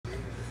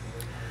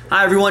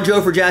Hi everyone,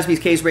 Joe for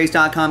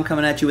JaspysCaseBreaks.com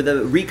coming at you with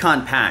a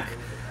Recon pack.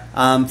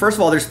 First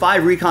of all, there's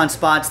 5 Recon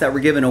spots that we're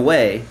giving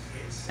away,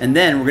 and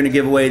then we're going to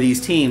give away these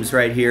teams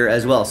right here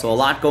as well. So a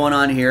lot going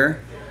on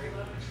here.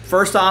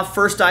 First off,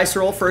 first dice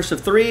roll, first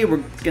of 3. We're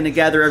going to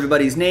gather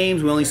everybody's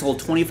names. We only sold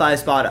 25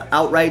 spot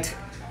outright.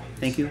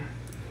 Thank you.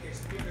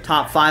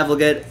 Top 5 will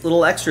get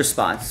little extra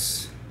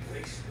spots.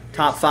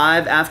 Top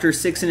 5 after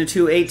 6 and a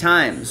 2, 8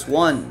 times.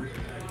 1,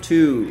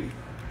 2,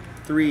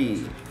 3,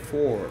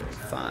 4,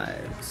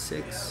 5,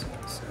 6,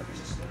 7,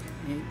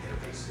 8.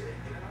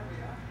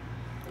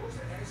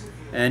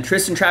 And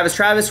Tristan,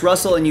 Travis,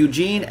 Russell, and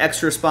Eugene,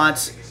 extra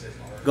spots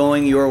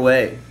going your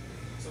way.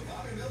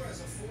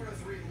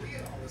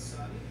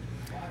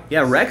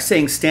 Yeah, Rex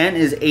saying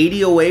Stanton is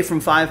 80 away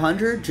from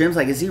 500. Jim's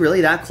like, is he really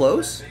that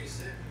close?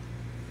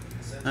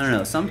 I don't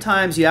know.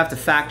 Sometimes you have to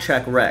fact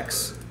check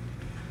Rex.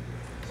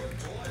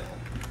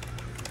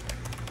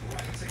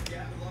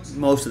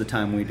 Most of the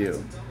time we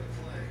do.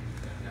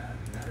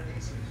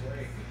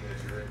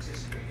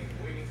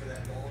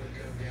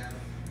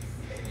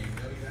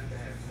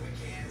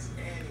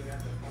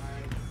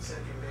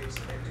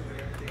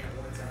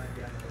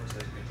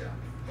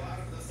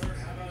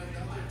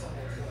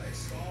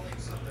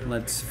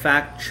 Let's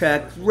fact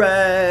check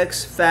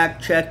Rex.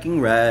 Fact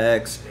checking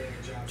Rex.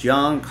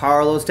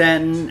 Giancarlo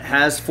Stanton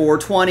has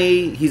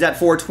 420. He's at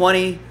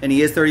 420 and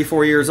he is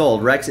 34 years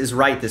old. Rex is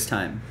right this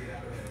time.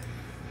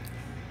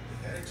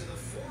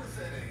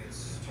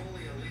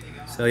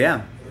 So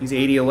yeah, he's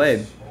 80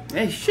 away.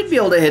 Yeah, he should be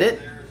able to hit it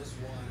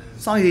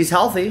as long as he's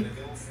healthy.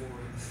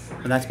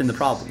 But that's been the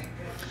problem.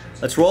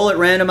 Let's roll it,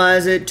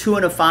 randomize it. 2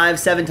 and a 5,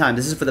 7 times.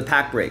 This is for the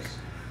pack break.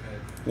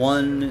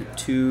 1,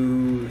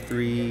 2,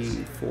 3,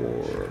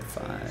 4,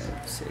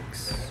 5,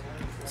 6,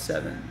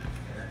 7.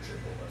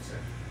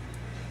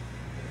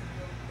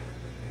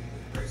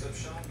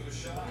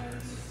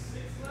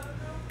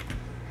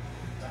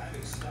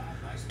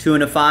 Two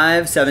and a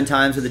 5, 7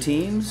 times for the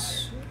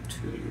teams.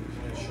 2.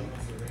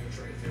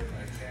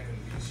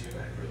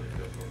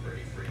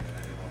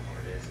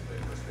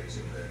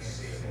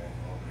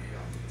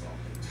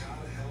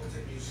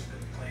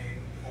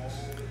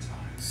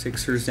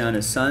 6ers down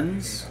to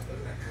Suns.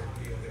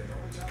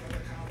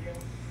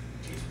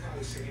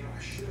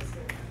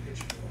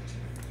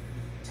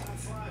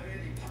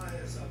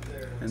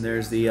 And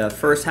there's the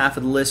first half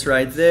of the list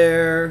right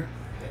there.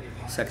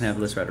 Second half of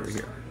the list right over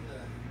here.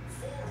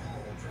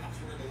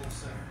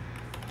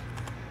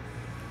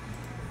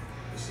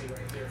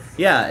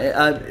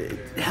 Yeah,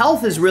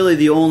 health is really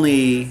the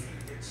only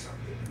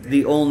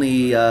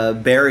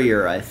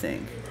barrier, I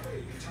think.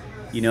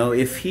 You know,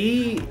 if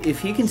he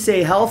can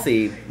stay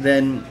healthy,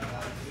 then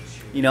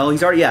you know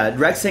he's already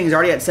Rex saying he's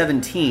already at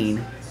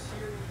 17,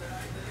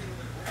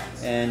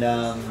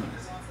 and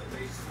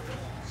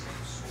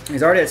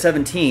he's already at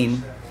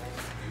 17.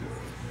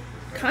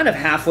 Kind of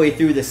halfway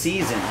through the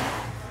season,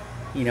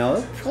 you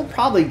know, he'll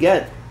probably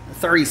get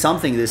 30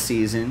 something this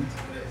season.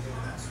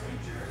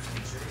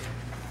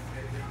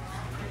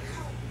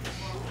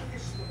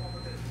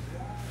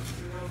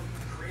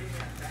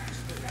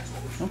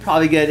 He'll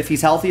probably get, if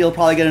he's healthy, he'll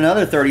probably get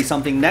another 30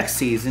 something next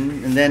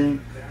season, and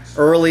then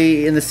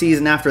early in the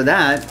season after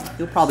that,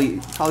 he'll probably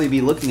be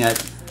looking at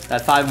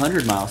that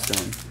 500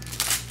 milestone.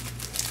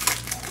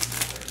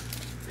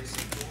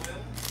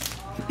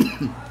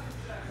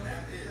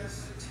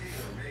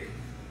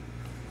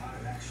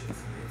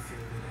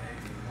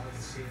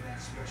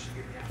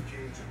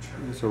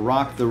 So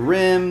rock the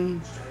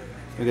rim.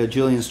 We got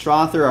Julian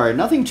Strother. All right,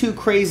 nothing too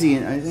crazy.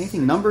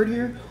 Anything numbered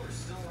here?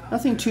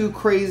 Nothing too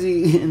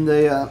crazy in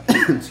the.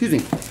 Excuse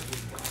me.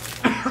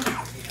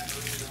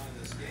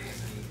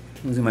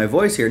 Losing my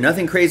voice here.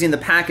 Nothing crazy in the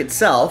pack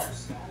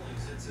itself.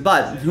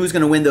 But who's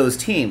going to win those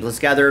teams? Let's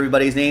gather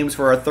everybody's names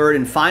for our third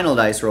and final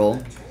dice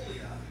roll.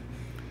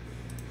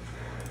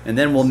 And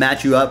then we'll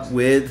match you up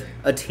with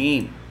a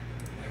team.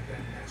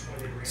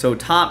 So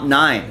top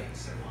 9.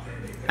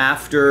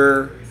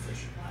 After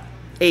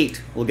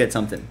 8, we'll get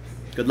something.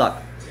 Good luck.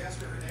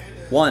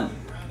 1,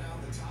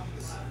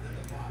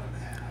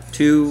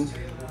 2,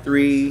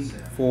 3,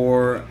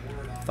 4,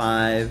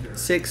 5,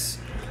 6,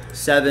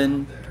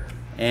 7,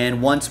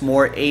 and once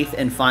more, 8th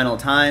and final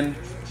time.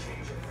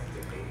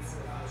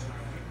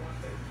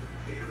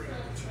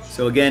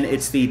 So again,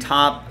 it's the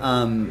top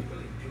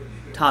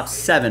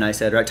 7, I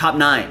said, right? Top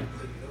 9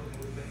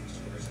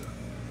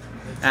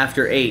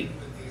 after 8.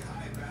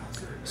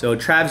 So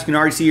Travis, you can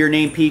already see your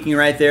name peeking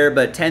right there,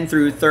 but 10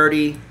 through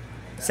 30,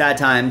 sad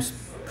times.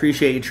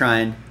 Appreciate you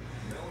trying.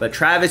 But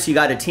Travis, you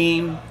got a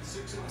team.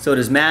 So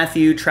does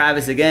Matthew,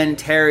 Travis again,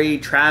 Terry,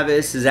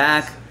 Travis,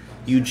 Zach,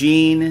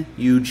 Eugene,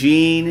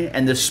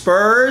 and the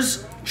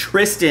Spurs,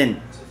 Tristan.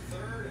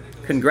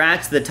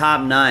 Congrats to the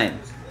top 9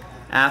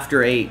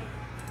 after 8.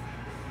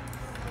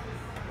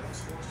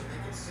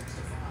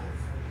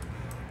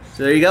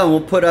 So there you go.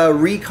 We'll put a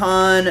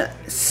Recon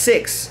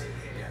 6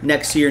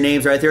 next to your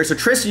names right there. So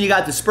Tristan, you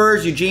got the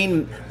Spurs,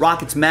 Eugene,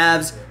 Rockets,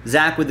 Mavs,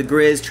 Zach with the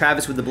Grizz,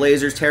 Travis with the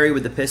Blazers, Terry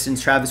with the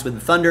Pistons, Travis with the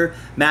Thunder,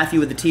 Matthew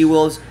with the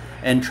T-Wolves,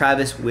 and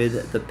Travis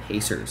with the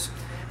Pacers.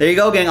 There you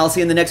go, gang. I'll see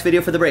you in the next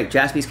video for the break.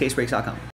 JaspysCaseBreaks.com.